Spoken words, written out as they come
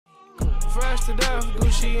Fresh to death,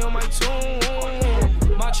 Gucci on my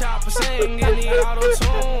tune. My chopper sing in the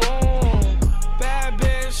auto-tune. Bad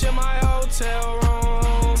bitch in my hotel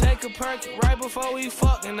room. Take a perk right before we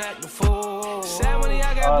fucking act the fool. Sad money,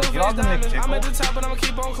 I got blue face diamonds. I'm at the top and I'ma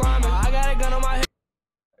keep on climbing. I got a gun on my head.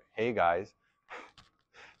 Hey guys.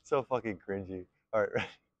 So fucking cringy. Alright,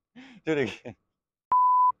 do it again.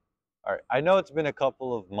 Alright, I know it's been a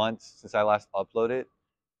couple of months since I last uploaded,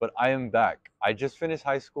 but I am back. I just finished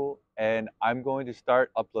high school and I'm going to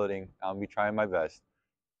start uploading. I'll be trying my best.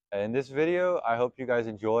 In this video, I hope you guys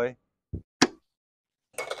enjoy.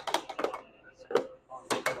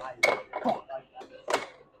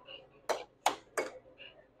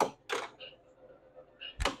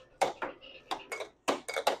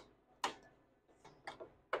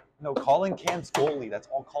 No, Colin can't goalie. That's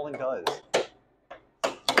all Colin does.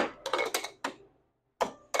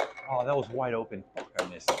 Oh, that was wide open. Fuck, I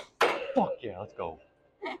missed. Fuck yeah, let's go.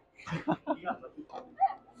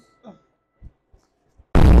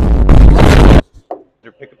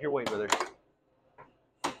 Pick up your weight, brother.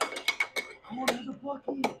 Oh, there's a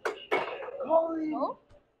bucket. Colin. Oh?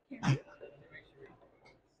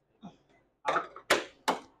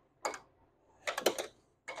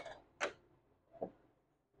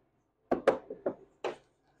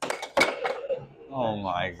 Oh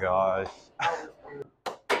my gosh.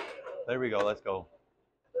 There we go, let's go.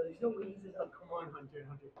 There's no way he's up. Come on, Hunter.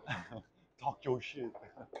 Talk your shit.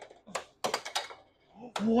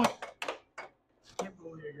 What? Can't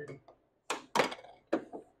go here, Gertie.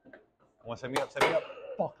 Want to set me up? Set me up.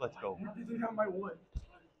 Fuck, let's go. This is not my one.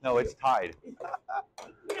 No, it's tied.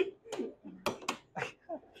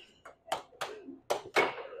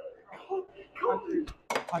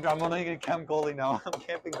 Hunter, I'm only gonna camp goalie now. I'm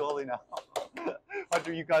camping goalie now.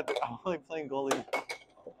 Hunter, you got this. I'm only playing goalie.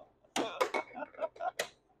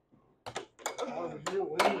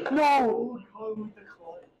 No!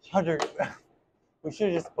 Hunter, we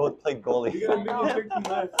should have just both played goalie. You got a minute 13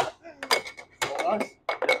 left. Well, us,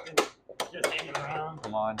 just hanging around.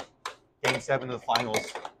 Come on. Game 7 of the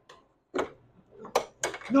finals.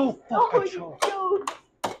 No! Fuck, I choked. Oh,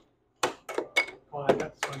 I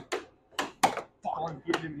got this one. Fuck.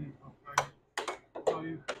 Give it to me. Oh,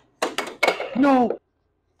 you. No!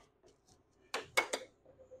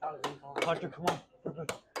 Hunter, come on.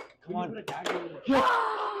 Come on. Yes!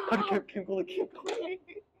 Hunter, camp goalie, camp goalie.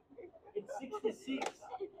 It's 6-6.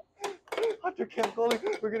 Hunter, camp goalie.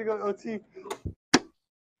 We're gonna go OT.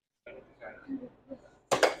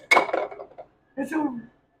 It's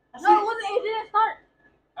over. No, it didn't start.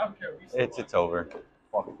 I don't care. It's over.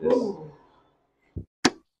 Fuck this. Ooh.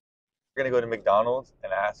 We're gonna go to McDonald's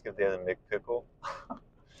and ask if they have a McPickle.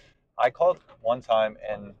 I called one time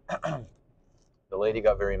and the lady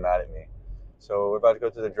got very mad at me. So we're about to go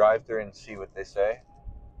to the drive-thru and see what they say.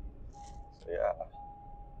 So yeah.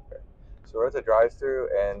 Okay. So we're at the drive-thru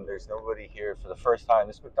and there's nobody here for the first time.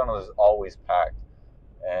 This McDonald's is always packed.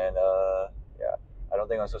 And yeah. I don't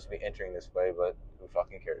think I'm supposed to be entering this way, but who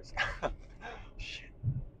fucking cares? Shit.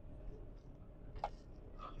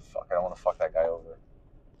 Fuck, I don't want to fuck that guy over.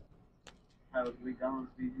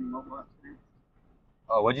 McDonald's do you do mobile apps today?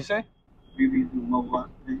 Oh, what'd you say? Do you do mobile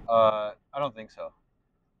apps today? I don't think so.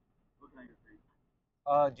 What can I get for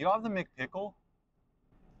you? Do you have the McPickle?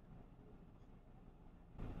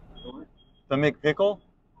 What? The McPickle?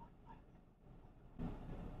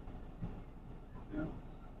 Yeah.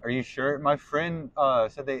 Are you sure? My friend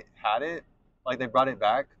said they had it, like they brought it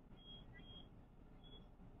back.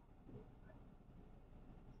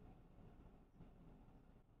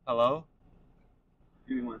 Hello?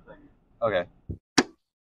 Give me 1 second. Okay.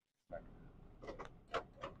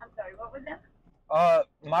 I'm sorry, what was that?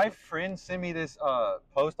 My friend sent me this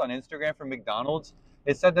post on Instagram from McDonald's.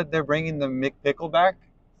 It said that they're bringing the McPickle back.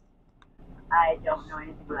 I don't know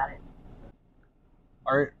anything about it.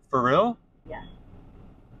 Are for real? Yeah.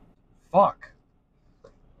 Fuck.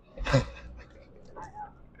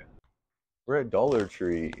 We're at Dollar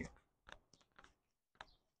Tree.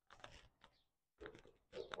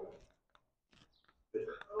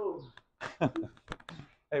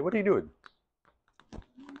 Hey, what are you doing?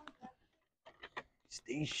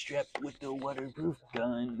 Stay strapped with the waterproof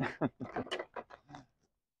gun.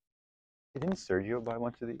 Didn't Sergio buy a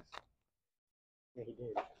bunch of these? Yeah, he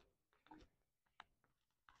did.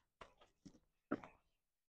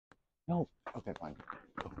 No. Okay, fine.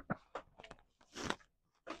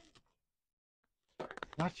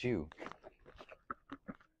 Not you.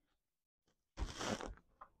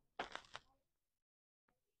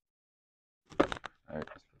 Alright,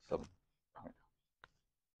 let's put some.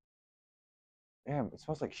 Damn, it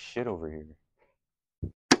smells like shit over here.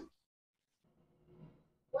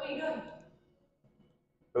 What are you doing?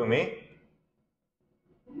 Who, me?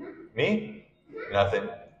 Me? Nothing.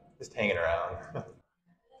 Just hanging around.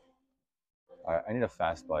 Alright, I need a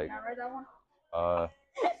fast bike. Can I ride that one?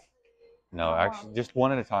 No, actually, just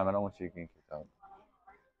one at a time. I don't want you getting kicked out.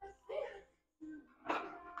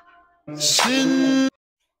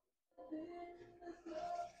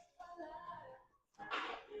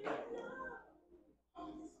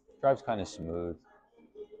 Drive's kind of smooth.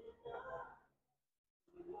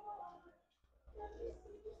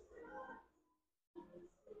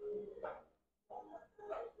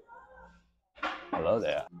 Hello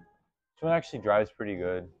there. This one actually drives pretty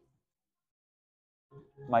good.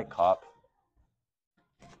 Might cop.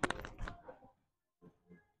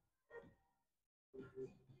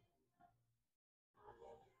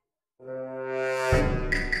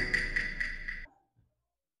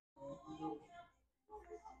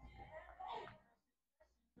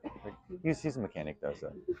 He's a mechanic though,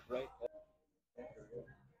 so. Right.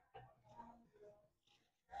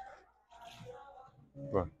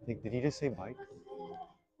 Bro, did he just say bike?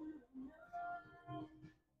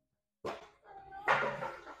 Oh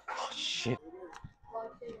shit.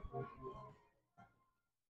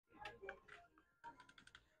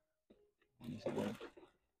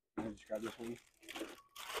 Can I just grab this one?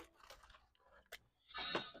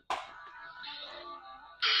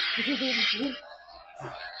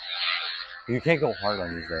 You can't go hard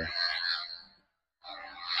on these though.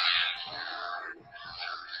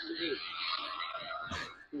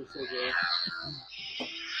 Feels so good.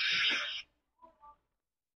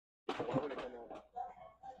 Why would it come on?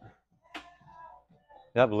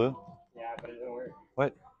 Is that blue? Yeah, but it doesn't work. What?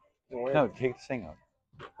 It doesn't work. No, take this thing out.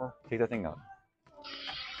 Take that thing out.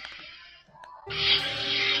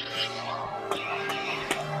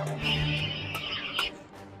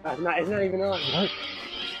 It's not even on. What?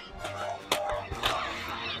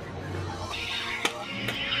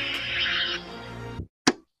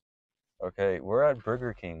 Okay, we're at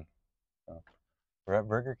Burger King. We're at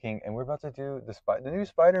Burger King, and we're about to do the new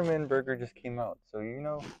Spider-Man burger just came out. So you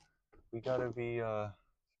know, we gotta be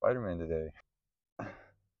Spider-Man today.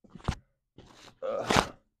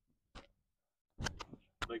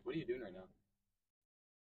 Like, what are you doing right now?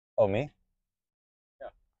 Oh, me?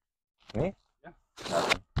 Yeah. Me? Yeah.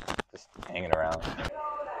 Nothing. Just hanging around.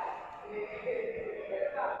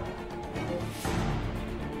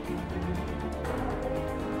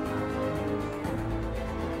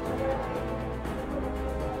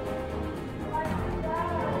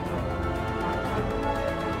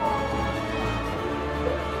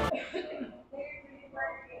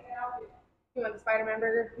 You want the Spider-Man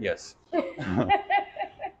burger? Yes. You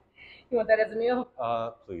want that as a meal?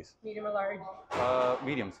 Please. Medium or large?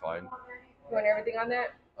 Medium's fine. You want everything on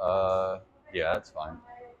that? Yeah, that's fine.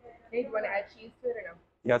 Okay, do you want to add cheese to it or no?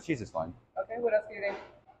 Yeah, cheese is fine. Okay, what else do you think?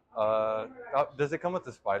 Does it come with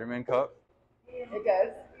the Spider-Man cup? It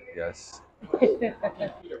does. Yes.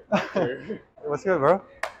 Sure. What's good, bro?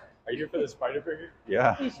 Are you here for the spider burger?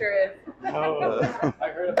 Yeah. He sure is. No. I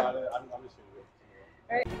heard about it. I'm just gonna go.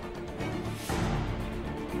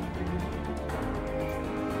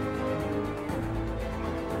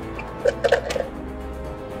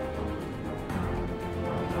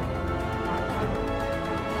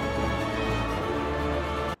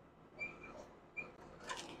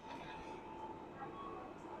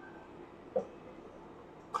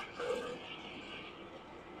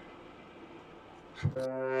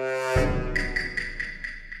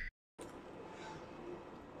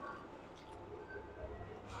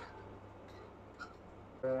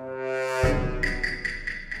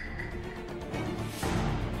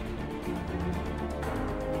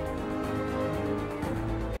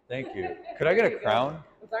 Thank you. Could I get a crown?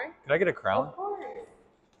 I'm sorry? Could I get a crown? Of course.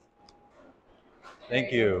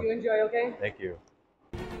 Thank You you. enjoy, okay? Thank you.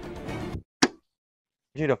 I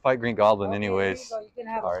need you to fight Green Goblin Okay, anyways. there you go. You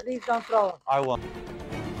can have All it. right. Please don't throw them. I won't.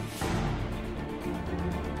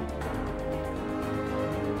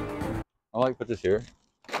 I like put this here.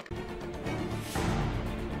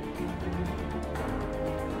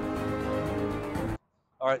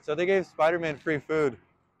 All right, so they gave Spider-Man free food.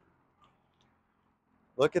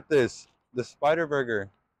 Look at this, the Spider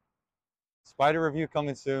Burger. Spider review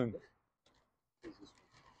coming soon.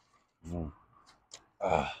 Mm.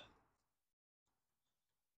 Ah.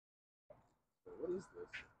 What is this?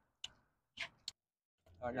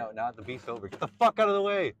 Oh no, not the beef's over. Get the fuck out of the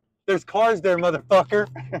way. There's cars there, motherfucker.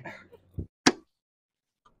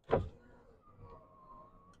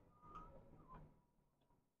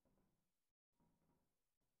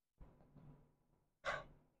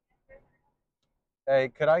 Hey,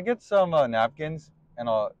 could I get some napkins and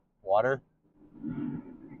water?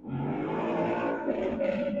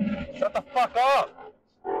 Shut the fuck up!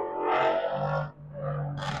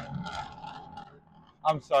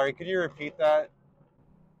 I'm sorry, could you repeat that?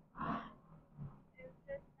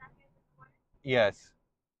 Yes.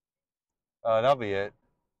 That'll be it.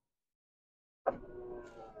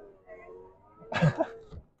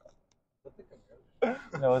 No,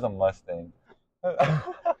 it was a Mustang.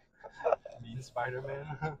 Mean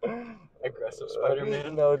Spider-Man. Aggressive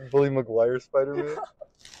Spider-Man. No, Bully McGuire Spider-Man.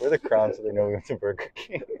 Wear the crown so they know we went to Burger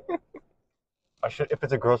King. If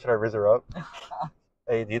it's a girl, should I raise her up?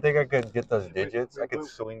 Hey, do you think I could get those digits? I could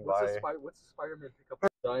swing by. What's the Spider-Man pick up?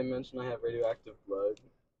 Did I mention I have radioactive blood?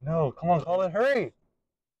 No, come on, Colin, hurry!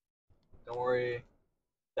 Don't worry.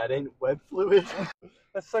 That ain't web fluid.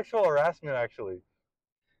 That's sexual harassment, actually.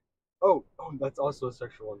 Oh, that's also a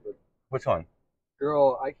sexual one, but Which one?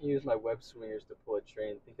 girl, I can use my web swingers to pull a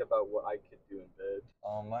train. Think about what I could do in bed.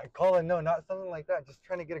 Oh my, Colin, no, not something like that. Just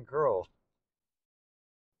trying to get a girl.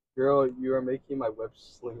 Girl, you are making my web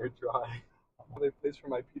slinger dry. They place for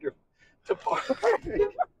my Peter to park.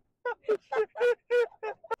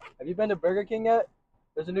 Have you been to Burger King yet?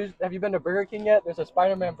 Have you been to Burger King yet? There's a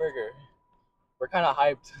Spider-Man burger. We're kind of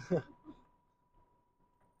hyped.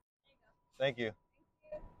 Thank you.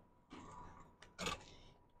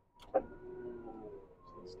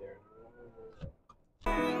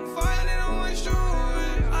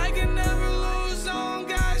 I can never lose, I don't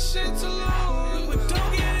got shit to lose. But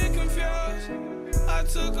don't get it confused, I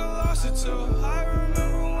took a loss or two. I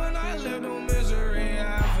remember when I lived on Misery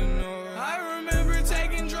Avenue. I remember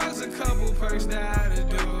taking drugs, a couple perks that I had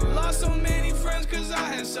to do. Lost so many friends cause I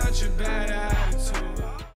had such a bad attitude.